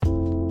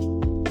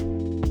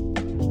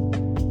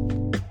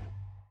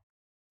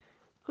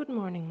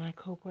morning, my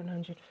Cope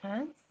 100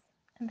 fans,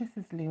 and this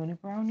is Leonie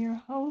Brown,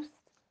 your host,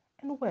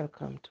 and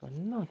welcome to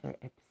another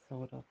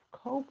episode of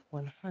Cope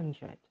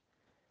 100.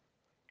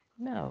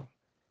 Now,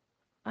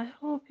 I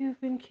hope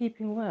you've been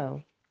keeping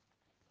well,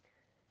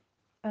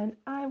 and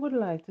I would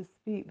like to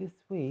speak this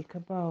week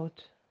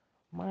about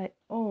my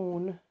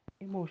own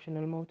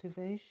emotional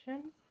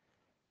motivation,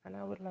 and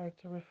I would like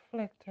to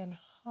reflect on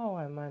how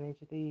I manage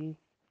these,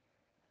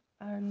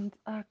 and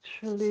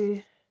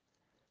actually,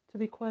 to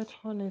be quite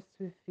honest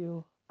with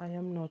you, I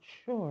am not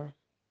sure.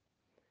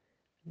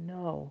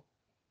 No,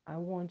 I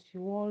want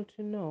you all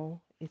to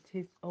know it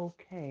is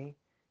okay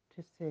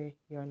to say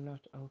you're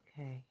not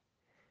okay.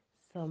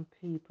 Some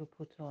people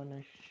put on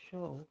a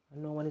show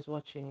and no one is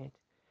watching it.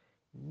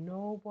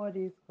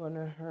 Nobody's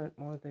gonna hurt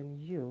more than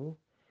you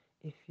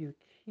if you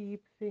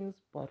keep things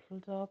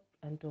bottled up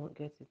and don't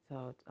get it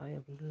out. I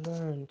have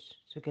learned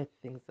to get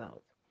things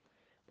out.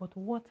 But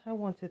what I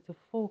wanted to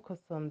focus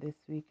on this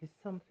week is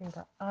something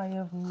that I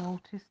have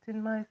noticed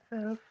in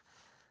myself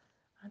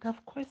and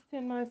I've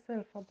questioned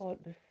myself about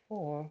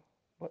before,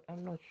 but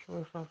I'm not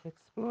sure if I've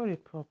explored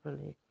it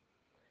properly.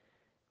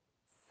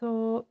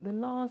 So the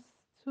last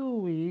 2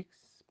 weeks,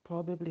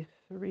 probably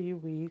 3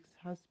 weeks,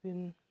 has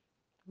been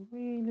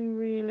really,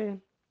 really,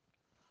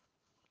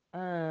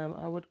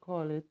 I would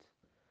call it,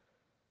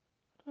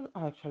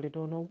 I actually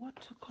don't know what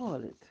to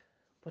call it,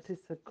 but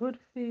it's a good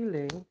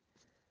feeling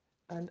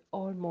and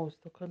almost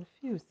a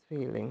confused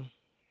feeling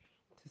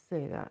to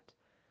say that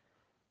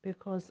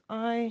because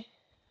I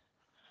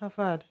have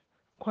had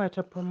quite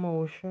a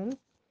promotion,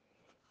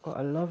 got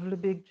a lovely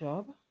big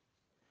job,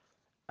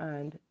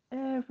 and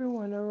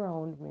everyone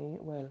around me,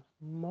 well,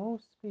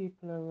 most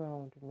people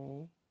around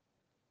me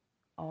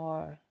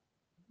are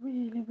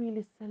really,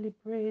 really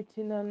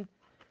celebrating. And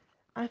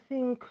I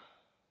think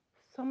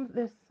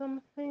there's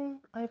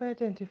something I've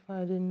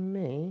identified in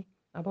me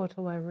about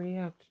how I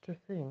react to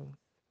things.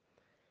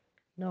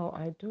 Now,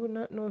 I do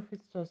not know if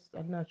it's just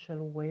a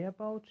natural way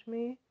about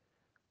me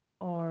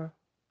or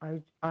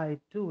I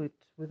do it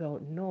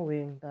without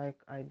knowing, like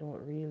I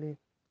don't really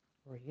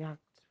react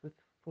with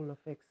full of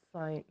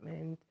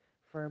excitement,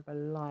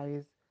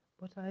 verbalize,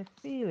 but I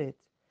feel it.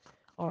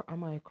 Or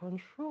am I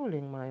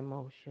controlling my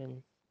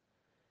emotions?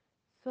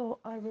 So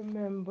I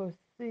remember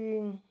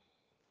seeing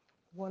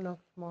one of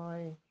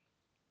my,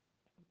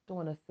 don't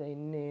want to say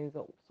names,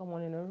 but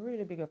someone in a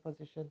really bigger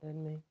position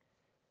than me.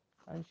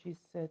 And she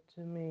said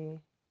to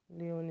me,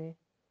 Leonie,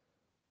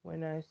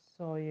 when I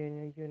saw you in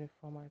your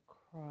uniform, I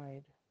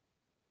cried.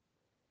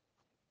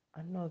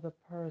 Another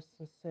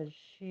person said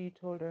she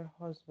told her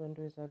husband,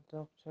 who is a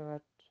doctor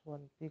at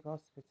one big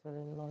hospital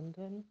in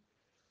London,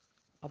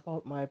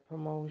 about my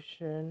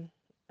promotion,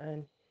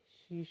 and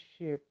she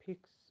shared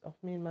pics of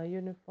me in my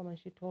uniform, and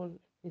she told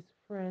his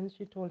friends,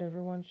 she told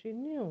everyone she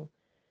knew.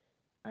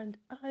 And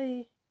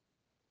I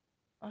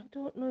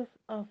don't know if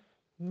I've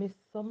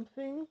missed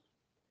something.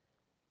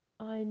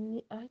 I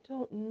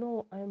don't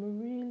know. I'm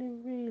really,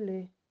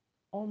 really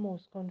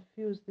almost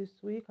confused this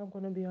week. I'm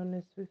going to be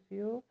honest with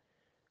you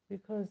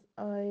because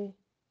I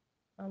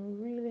am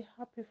really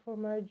happy for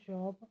my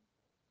job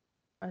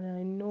and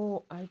I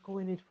know I go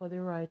in it for the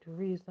right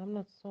reason. I'm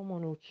not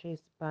someone who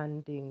chase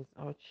bandings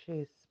or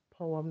chase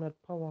power. I'm not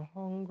power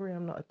hungry.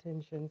 I'm not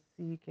attention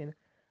seeking.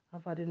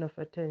 I've had enough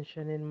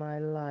attention in my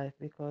life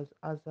because,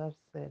 as I've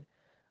said,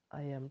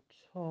 I am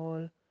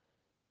tall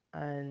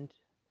and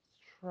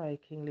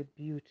strikingly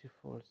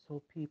beautiful.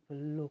 So people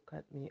look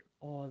at me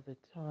all the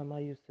time. I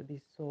used to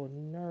be so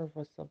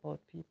nervous about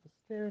people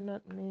staring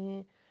at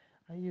me.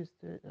 I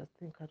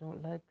think I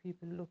don't like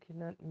people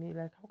looking at me.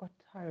 Like I got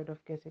tired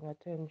of getting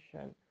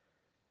attention.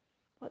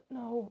 But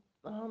now,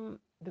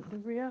 the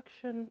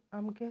reaction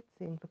I'm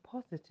getting, the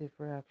positive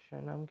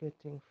reaction I'm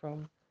getting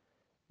from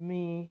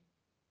me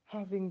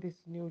having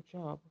this new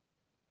job,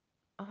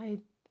 I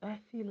I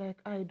feel like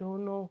I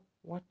don't know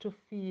what to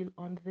feel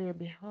on their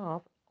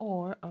behalf,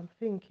 or I'm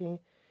thinking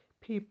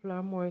people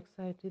are more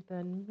excited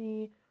than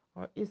me,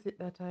 or is it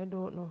that I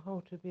don't know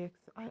how to be?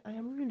 I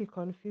am really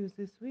confused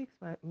this week,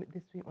 my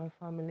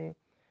family,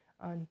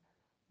 and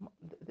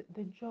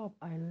the job.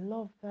 I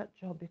love that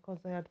job because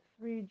I had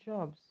 3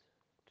 jobs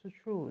to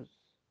choose,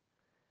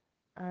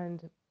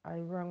 and I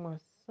rang my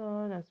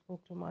son, I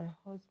spoke to my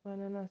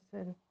husband, and I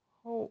said,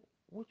 "How?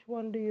 Which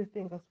one do you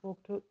think?" I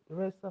spoke to the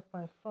rest of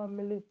my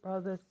family,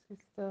 brother,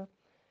 sister,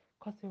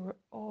 because they were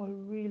all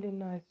really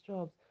nice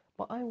jobs.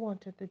 But I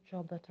wanted the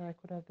job that I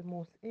could have the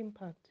most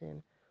impact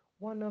in.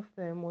 One of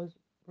them was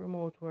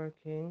remote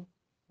working,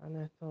 and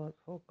I thought,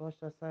 oh gosh,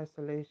 that's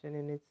isolation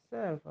in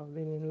itself. I've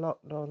been in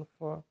lockdown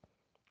for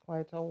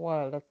quite a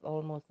while. That's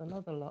almost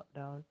another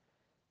lockdown.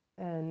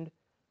 And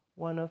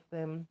one of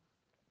them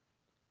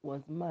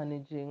was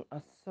managing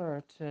a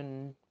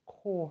certain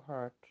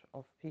cohort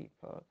of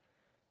people,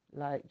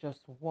 like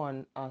just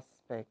one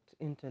aspect,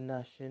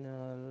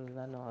 international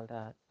and all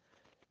that.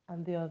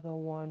 And the other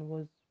one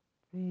was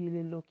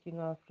really looking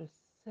after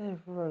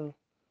several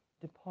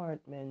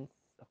departments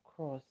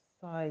across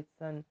sites,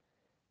 and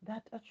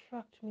that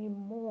attracted me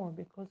more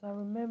because I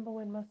remember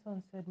when my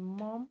son said,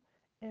 Mom,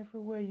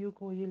 everywhere you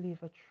go, you leave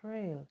a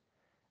trail.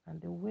 And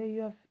the way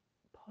you have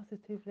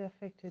positively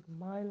affected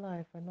my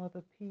life and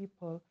other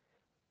people,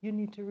 you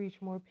need to reach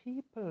more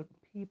people.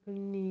 People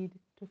need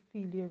to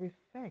feel your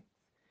effects.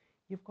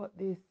 You've got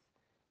this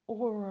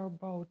aura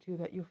about you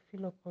that you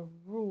fill up a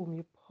room,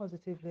 you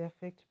positively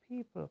affect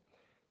people.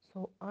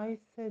 So I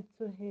said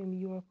to him,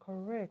 you are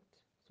correct.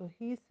 So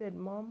he said,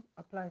 Mom,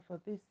 apply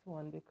for this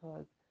one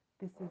because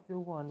this is the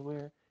one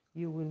where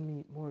you will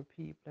meet more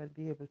people and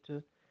be able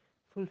to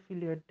fulfill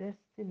your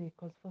destiny.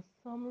 Because for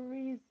some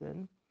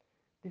reason,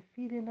 the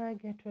feeling I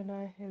get when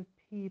I help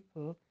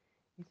people,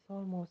 it's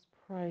almost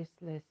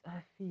priceless.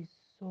 I feel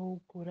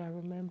so good. I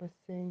remember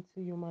saying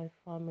to you, my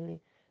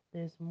family,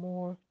 there's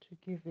more to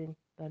giving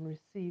than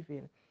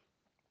receiving.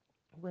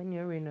 When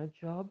you're in a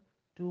job,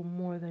 do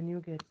more than you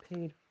get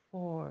paid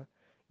for.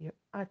 Your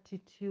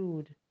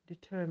attitude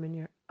determine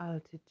your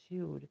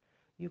altitude.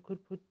 You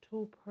could put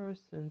two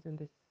persons in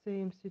the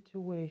same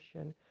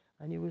situation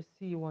and you will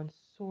see one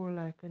sore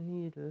like a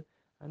needle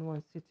and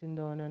one sitting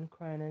down and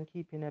crying and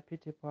keeping a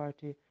pity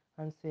party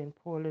and saying,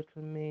 poor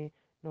little me,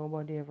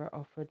 nobody ever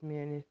offered me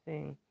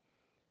anything.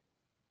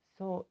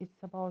 So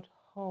it's about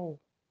how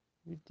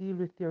you deal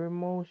with your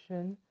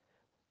emotion,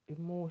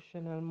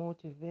 emotional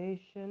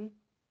motivation.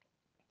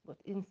 But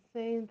in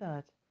saying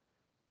that,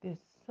 there's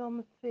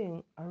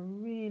something I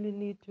really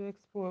need to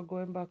explore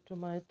going back to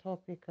my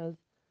topic as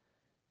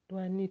do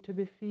I need to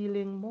be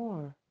feeling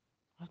more?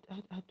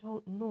 I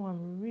don't know.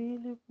 I'm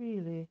really,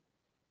 really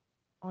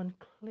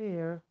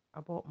unclear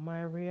about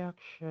my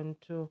reaction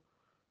to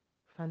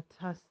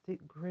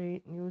fantastic,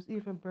 great news.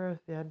 Even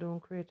birthday, I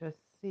don't create a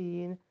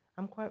scene.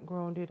 I'm quite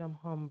grounded, I'm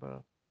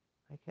humble.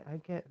 I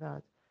get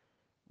that.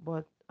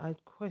 But I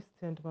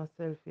questioned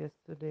myself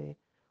yesterday,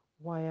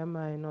 why am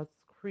I not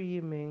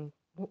screaming?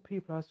 What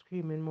people are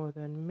screaming more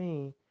than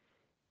me?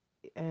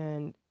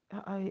 And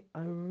I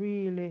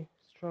really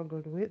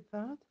struggled with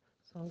that.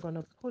 So I'm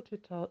gonna put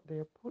it out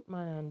there, put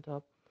my hand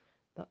up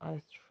that I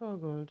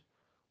struggled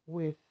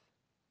with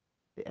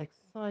the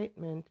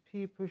excitement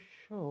people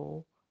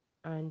show,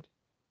 and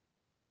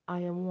I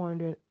am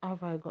wondering,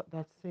 have I got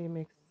that same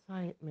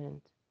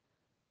excitement?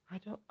 I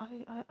don't,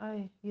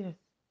 yes,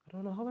 I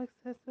don't know how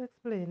best to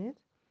explain it,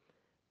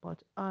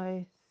 but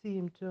I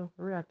seem to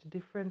react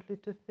differently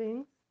to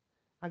things.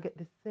 I get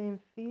the same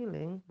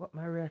feeling, but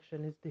my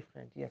reaction is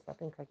different. Yes, I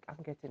think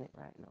I'm getting it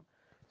right now.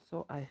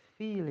 So I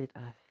feel it.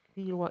 I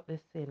feel what they're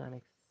saying. I'm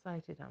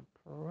excited. I'm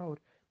proud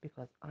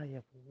because I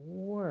have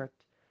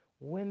worked.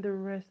 When the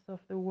rest of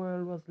the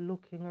world was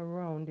looking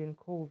around in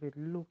COVID,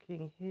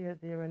 looking here,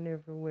 there, and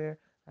everywhere,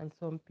 and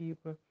some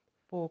people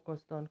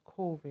focused on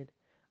COVID,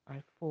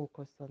 I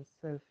focused on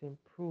self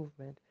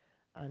improvement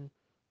and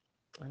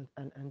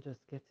and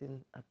just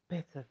getting a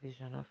better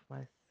vision of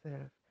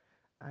myself.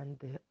 And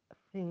the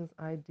things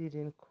I did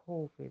in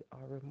COVID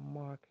are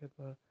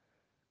remarkable.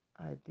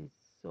 I did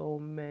so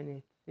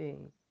many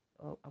things,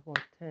 about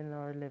 10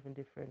 or 11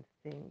 different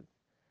things.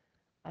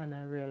 And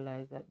I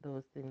realized that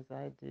those things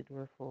I did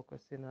were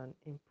focusing on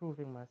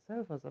improving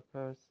myself as a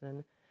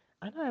person.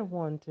 And I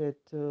wanted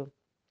to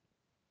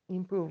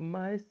improve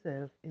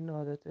myself in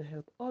order to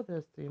help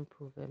others to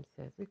improve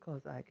themselves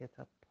because I get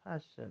a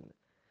passion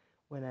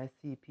when I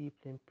see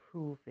people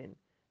improving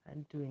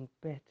and doing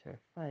better,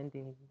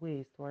 finding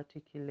ways to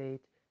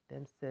articulate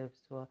themselves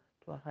to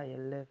a higher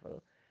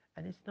level.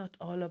 And it's not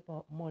all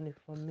about money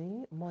for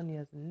me. Money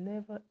has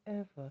never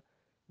ever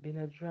been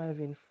a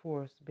driving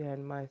force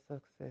behind my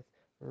success.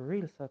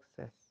 Real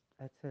success,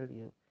 I tell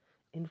you,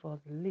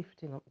 involves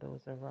lifting up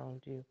those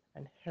around you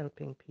and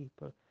helping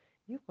people.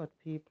 You've got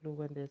people who,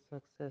 when they're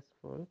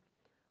successful,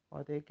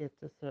 or they get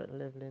to a certain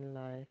level in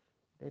life,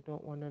 they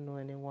don't want to know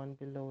anyone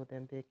below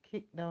them. They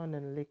kick down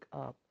and lick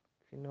up,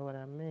 if you know what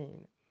I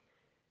mean.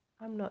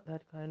 I'm not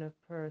that kind of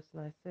person.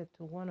 I said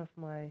to one of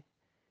my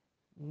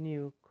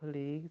new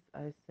colleagues,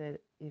 I said,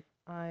 if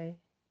I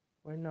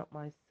were not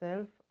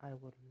myself, I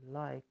would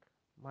like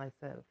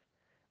myself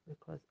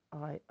because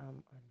I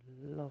am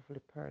a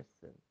lovely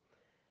person.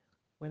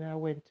 When I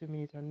went to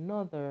meet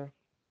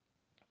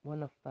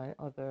one of my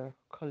other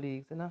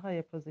colleagues in a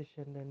higher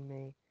position than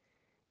me,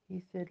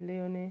 he said,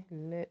 Leonie,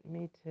 let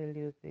me tell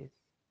you this.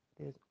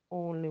 There's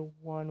only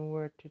one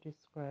word to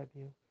describe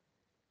you.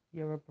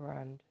 You're a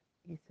brand.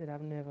 He said,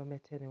 I've never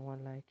met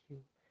anyone like you.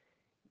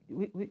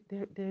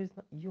 There is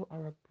not, you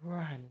are a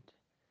brand.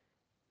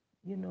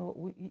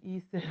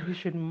 He said we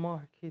should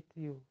market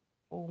you.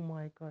 Oh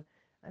my God.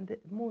 And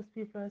most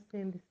people are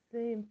saying the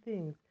same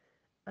things.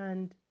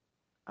 And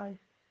I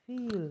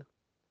feel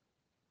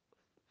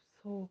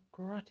so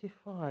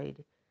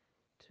gratified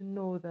to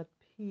know that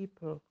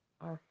people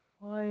are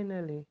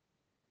finally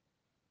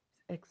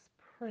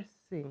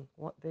expressing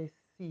what they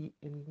see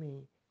in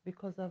me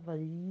because I've had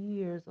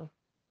years of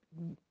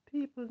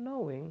people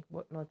knowing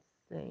but not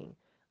saying.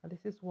 And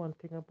this is one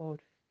thing about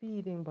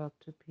feeding back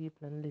to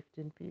people and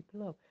lifting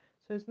people up.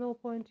 So there's no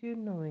point you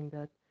knowing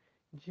that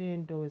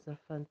Jane Doe is a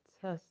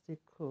fantastic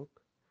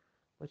cook,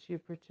 but you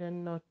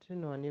pretend not to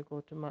know and you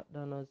go to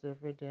McDonald's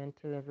every day and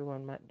tell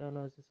everyone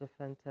McDonald's is a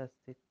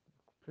fantastic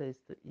place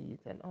to eat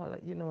and all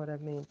that. You know what I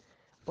mean?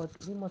 But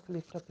we must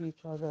lift up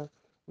each other.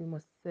 We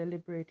must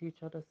celebrate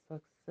each other's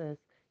success.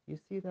 You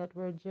see that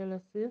word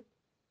jealousy?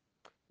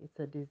 It's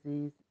a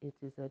disease. It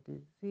is a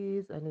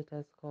disease, and it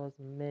has caused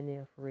many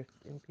of rifts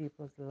in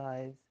people's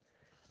lives.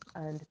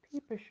 And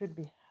people should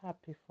be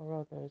happy for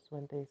others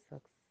when they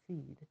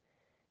succeed.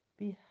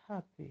 Be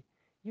happy.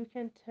 You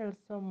can tell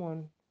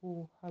someone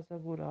who has a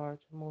good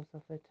heart most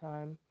of the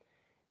time.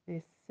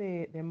 They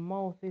say their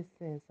mouth is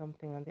saying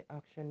something and the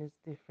action is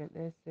different.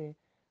 They say,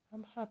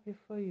 I'm happy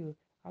for you.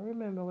 I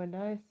remember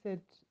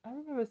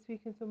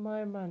speaking to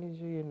my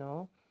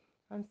manager,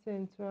 and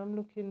saying to her, I'm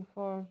looking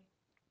for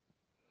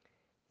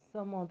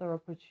some other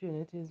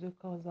opportunities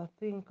because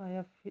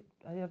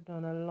I have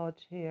done a lot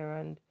here,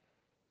 and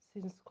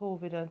since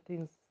COVID and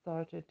things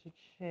started to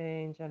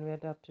change and we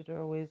adapted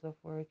our ways of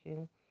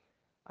working,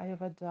 I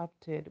have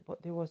adapted,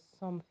 but there was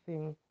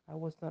something I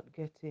was not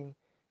getting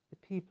the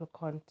people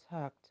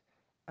contact.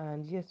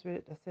 And yes,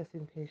 we're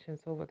assessing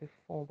patients over the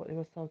phone, but there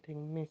was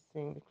something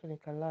missing, the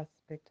clinical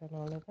aspect and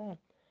all of that.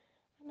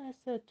 And I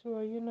said to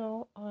her,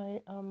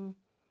 I am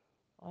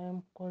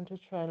going to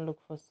try and look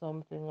for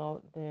something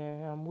out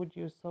there. Would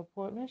you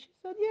support me? And she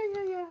said, yeah,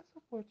 yeah, yeah, I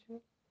support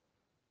you.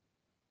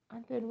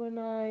 And then when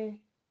I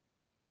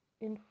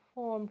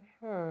informed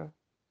her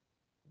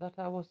that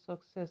I was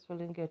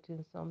successful in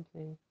getting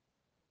something,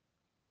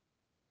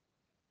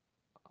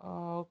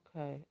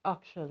 okay,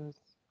 actions,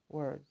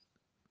 words.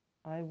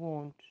 I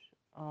won't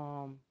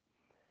um,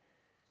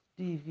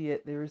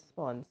 deviate the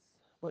response,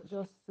 but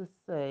just to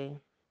say,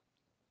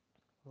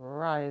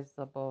 rise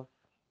above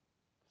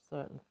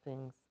certain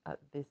things at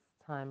this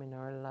time in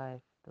our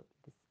life,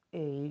 this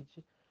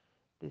age,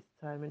 this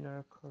time in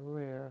our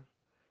career.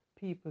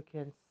 People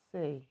can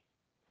say,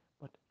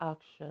 but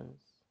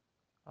actions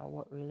are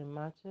what really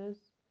matters.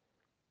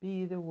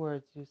 Be the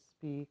words you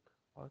speak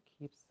or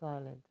keep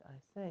silent, I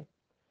say.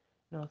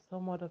 Now,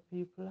 some other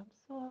people, I'm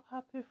so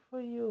happy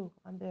for you,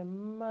 and they're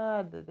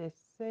mad, they're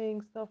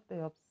saying stuff,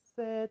 they're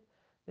upset,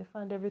 they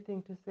find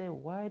everything to say.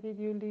 Why did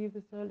you leave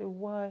this early?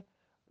 Why?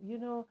 You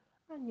know,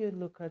 and you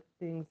look at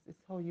things,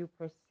 it's how you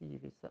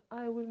perceive it. So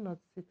I will not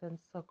sit and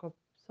suck up.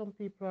 Some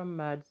people are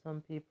mad,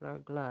 some people are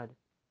glad.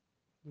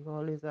 You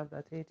always have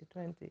that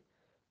 80-20.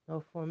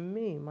 Now, for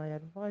me, my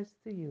advice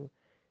to you,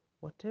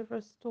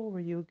 whatever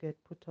story you get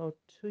put out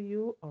to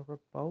you or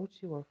about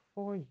you or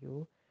for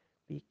you,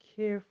 be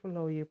careful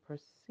how you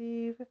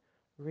perceive,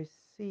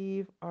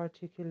 receive,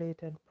 articulate,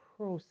 and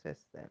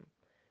process them.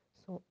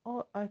 So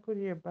all I could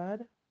hear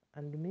bad,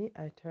 and me,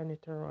 I turn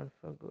it around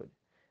for good.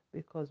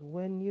 Because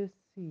when you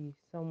see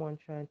someone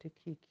trying to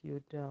kick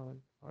you down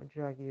or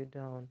drag you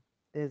down,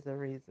 there's a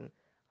reason.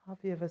 Have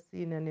you ever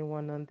seen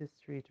anyone on the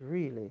street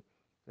really,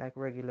 like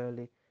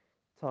regularly,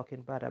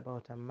 talking bad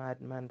about a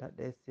madman that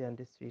they see on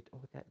the street? Oh,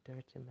 that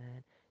dirty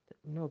man.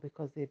 No,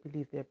 because they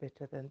believe they're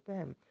better than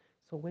them.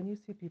 So when you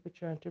see people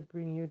trying to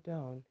bring you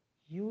down,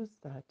 use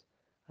that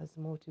as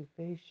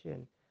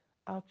motivation.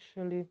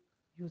 Actually,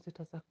 use it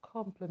as a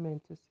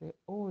compliment to say,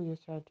 oh, you're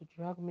trying to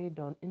drag me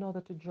down. In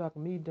order to drag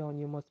me down,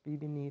 you must be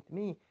beneath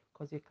me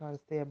because you can't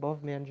stay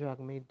above me and drag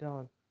me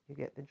down. You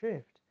get the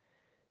drift.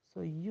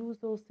 So use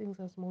those things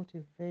as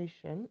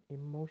motivation,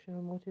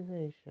 emotional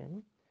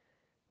motivation,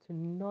 to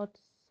not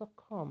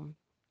succumb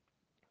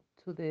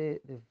to the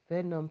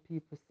venom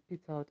people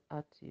spit out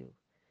at you,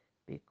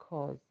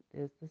 because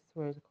there's this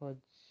word called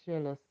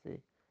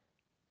jealousy,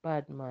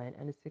 bad mind,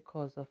 and it's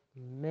because of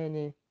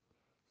many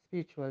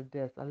spiritual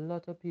deaths. A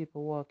lot of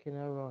people walking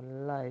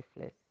around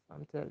lifeless,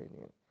 I'm telling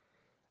you.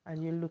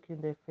 And you look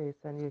in their face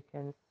and you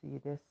can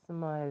see they're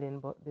smiling,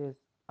 but there's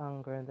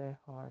anger in their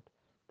heart.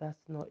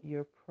 That's not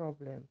your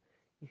problem.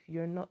 If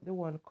you're not the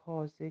one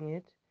causing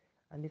it,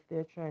 and if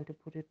they're trying to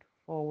put it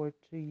forward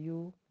to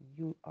you,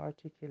 you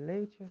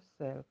articulate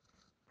yourself,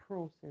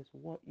 process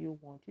what you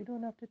want. You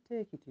don't have to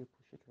take it, you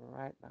push it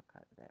right back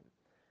at them.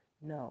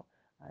 No,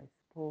 I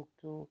spoke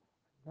to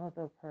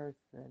another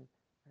person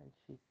and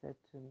she said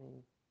to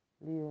me,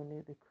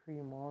 Leonie, the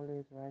cream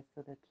always rises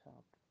to the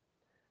top.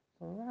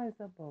 So rise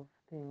above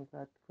things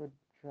that could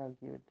drag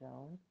you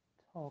down,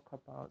 talk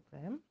about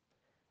them,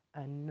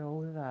 and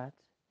know that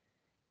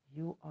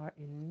you are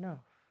enough.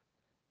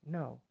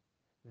 Now,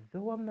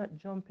 though I'm not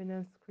jumping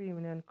and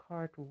screaming and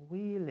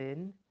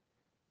cartwheeling,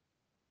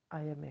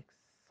 I am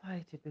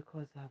excited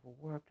because I've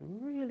worked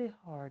really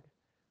hard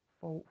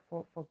for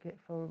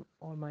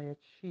all my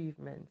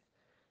achievements.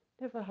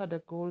 Never had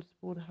a gold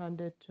spoon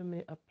handed to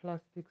me, a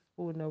plastic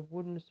spoon, a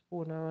wooden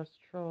spoon, or a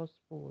straw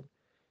spoon.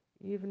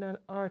 Even an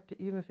art,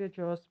 even if you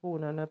draw a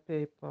spoon on a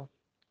paper,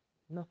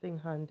 nothing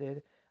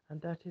handed. And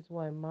that is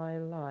why my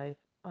life,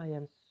 I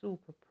am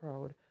super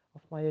proud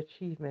of my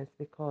achievements,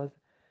 because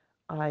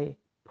I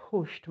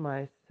pushed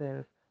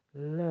myself,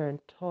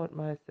 learned, taught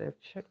myself,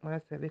 checked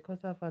myself, because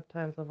I've had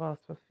times I've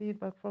asked for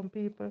feedback from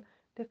people,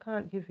 they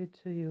can't give it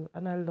to you.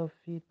 And I love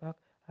feedback,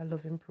 I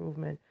love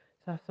improvement.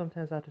 So I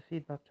sometimes have to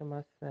feedback to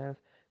myself.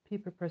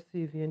 People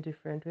perceive you in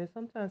different ways.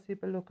 Sometimes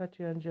people look at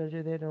you and judge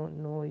you, they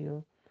don't know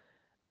you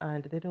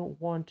and they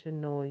don't want to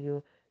know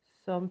you.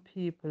 Some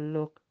people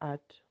look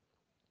at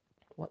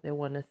what they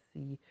want to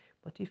see.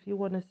 But if you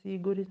want to see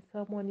good in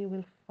someone, you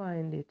will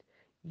find it.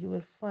 You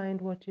will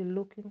find what you're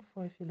looking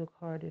for if you look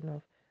hard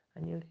enough.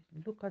 And you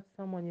look at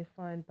someone you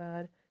find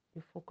bad,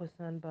 you focus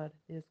on bad.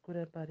 There's good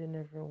and bad in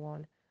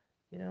everyone,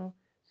 you know.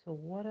 So,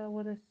 what I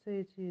want to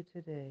say to you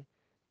today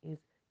is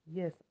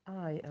yes,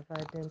 I have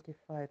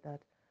identified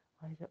that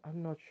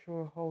I'm not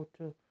sure how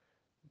to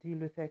deal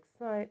with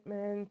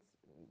excitement,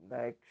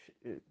 like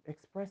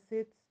express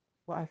it,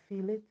 but I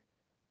feel it.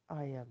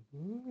 I am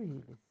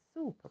really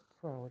super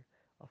proud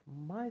of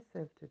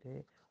myself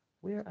today,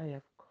 where I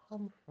have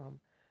come from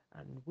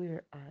and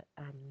where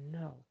I am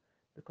now.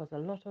 Because a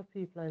lot of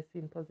people I see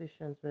in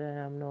positions where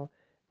I am now,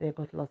 they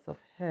got lots of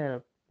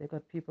help. They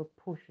got people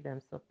push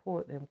them,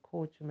 support them,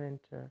 coach,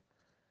 mentor.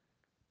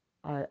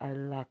 I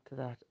lacked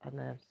that, and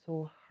I am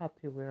so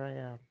happy where I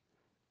am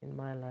in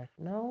my life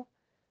now,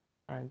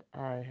 and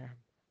I am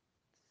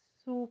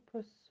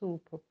super,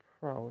 super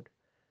proud.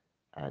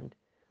 And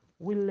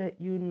will let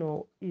you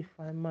know if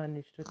I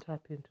manage to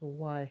tap into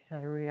why I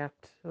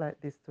react like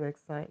this to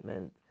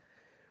excitement.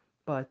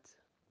 But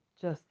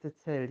just to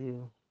tell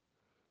you,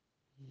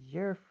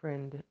 your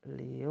friend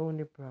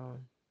Leonie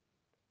Brown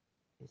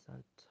is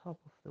on top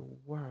of the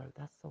world.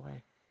 That's how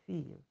I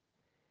feel.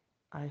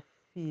 I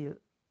feel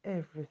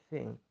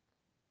everything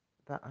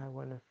that I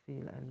want to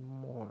feel and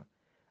more.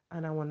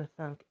 And I want to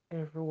thank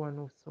everyone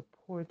who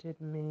supported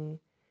me,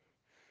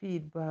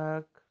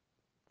 feedback,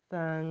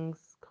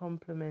 thanks,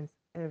 compliments,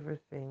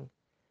 everything.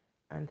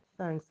 And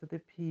thanks to the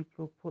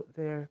people who put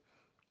their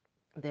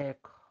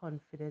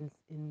confidence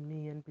in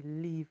me and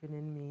believing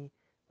in me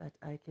that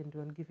I can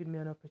do and giving me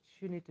an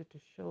opportunity to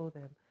show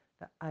them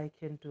that I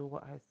can do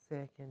what I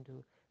say I can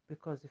do.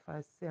 Because if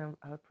I say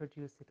I'll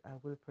produce it, I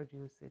will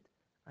produce it.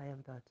 I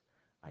am that.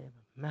 I am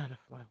a man of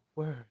my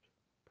word,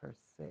 per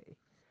se.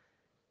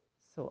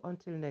 So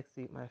until next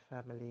week, my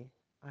family,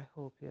 I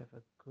hope you have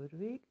a good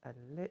week. And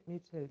let me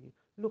tell you,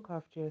 look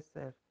after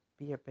yourself,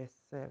 be your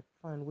best self,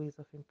 find ways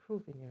of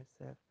improving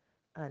yourself,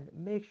 and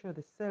make sure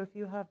the self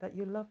you have that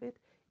you love it.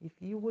 If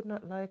you would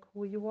not like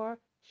who you are,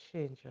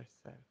 change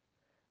yourself.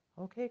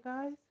 Okay,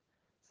 guys?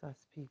 So I'll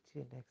speak to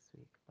you next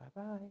week. Bye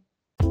bye.